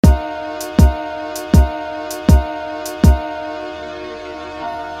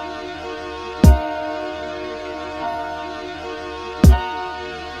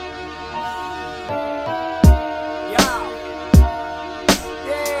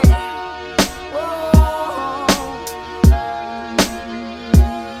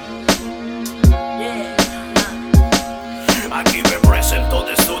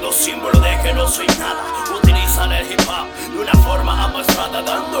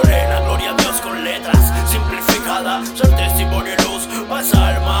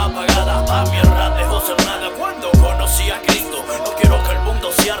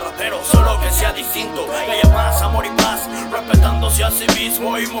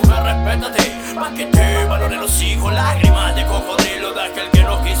mujer, respétate, pa' que te valoren los hijos. Lágrimas de cocodrilo de aquel que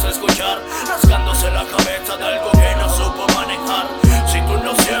no quiso escuchar, rascándose la cabeza de algo que no supo manejar. Si tú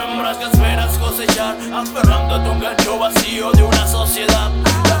no siembras, ¿qué esperas cosechar? Aferrándote a un gancho vacío de una sociedad.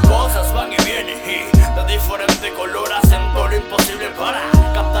 Las cosas van y vienen y de diferente color hacen todo lo imposible para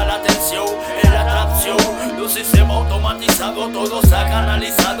captar la atención, en la atracción de un sistema automatizado. Todo se ha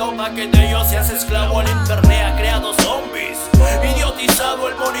canalizado pa' que de ellos seas esclavo. El internet ha creado zombies, idiotizado,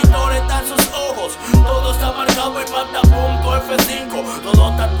 el monitor está en sus ojos. Todo está marcado y falta punto F5.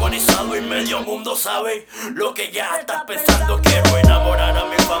 Todo está actualizado y medio mundo sabe lo que ya estás pensando. Quiero enamorar a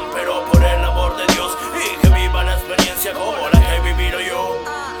mi fan, pero por el amor de Dios, y que viva la experiencia como la que he vivido yo.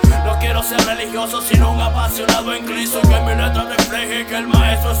 No quiero ser religioso, sino un apasionado en Cristo, que mi letra refleje que el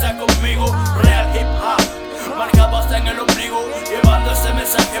maestro está conmigo. Real hip hop, marcado hasta en el ombligo, llevando este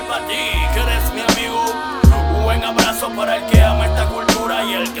mensaje para ti, que eres mi amigo. Un buen abrazo para el que ama esta cultura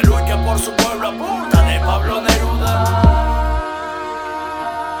y el que lucha por su pueblo a punta de Pablo Neruda.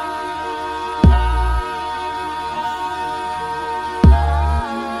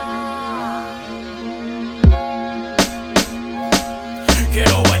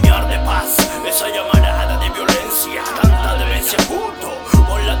 Quiero bañar de paz esa llamarada de violencia, tanta demencia junto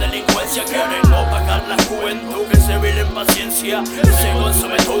con la delincuencia. Quieren opacar la juventud que se vive en paciencia. Ese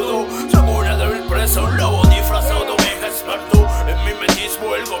consume todo, son una débil presa, un lobo disfrazado de oveja, experto en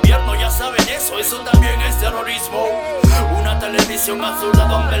mimetismo. El gobierno ya sabe eso también es terrorismo. Una televisión absurda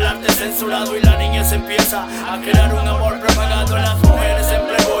donde el arte es censurado y la niñez empieza a crear un amor propagado en las mujeres en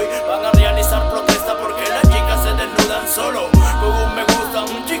Playboy. Van a realizar protesta porque las chicas se desnudan solo con un me gusta,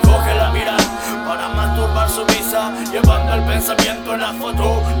 un chico que la mira para masturbar su visa, llevando el pensamiento en la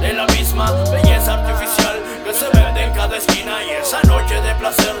foto de la misma belleza artificial que se vende en cada esquina. Y esa noche de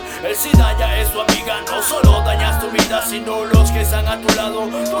placer, el SIDA ya es tu amiga. No solo dañas tu vida, sino los que están a tu lado,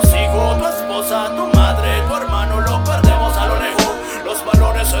 tus hijos, tu esposa, tu madre, tu hermano, lo perdemos a lo lejos. Los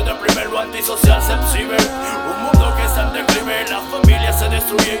valores se deprimen, lo antisocial se exhibe. Un mundo que está en declive, las familias se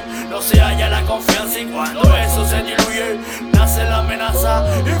destruyen, no se halla la confianza y cuando eso se diluye, nace la amenaza,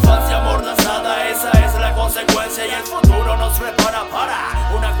 infancia amordazada. Esa es la consecuencia y el futuro nos prepara para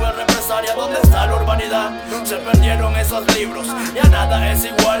una cruel represalia. ¿Dónde está la urbanidad? Se perdieron esos libros, ya nada es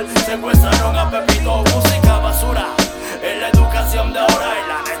igual. Secuestraron a Pepito, música basura. En la educación de ahora y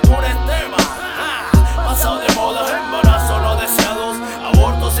la lectura es tema pasado de moda, embarazos no deseados,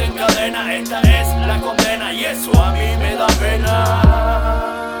 abortos en cadena. Esta es la condena y eso a mí me da pena.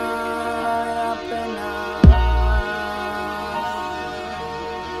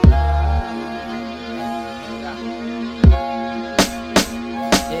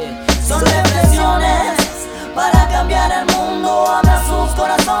 Son reflexiones para cambiar el mundo. Abra sus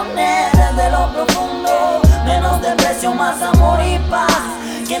corazones desde lo profundo. Menos depresión, más amor y paz.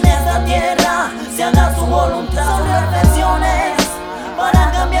 Que en esta tierra se haga su voluntad. Son reflexiones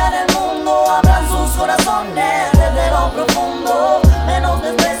para cambiar el mundo. Abran sus corazones desde lo profundo. Menos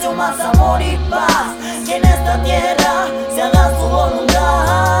desprecio, más amor y paz. Que en esta tierra se haga su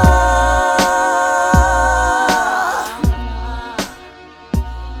voluntad.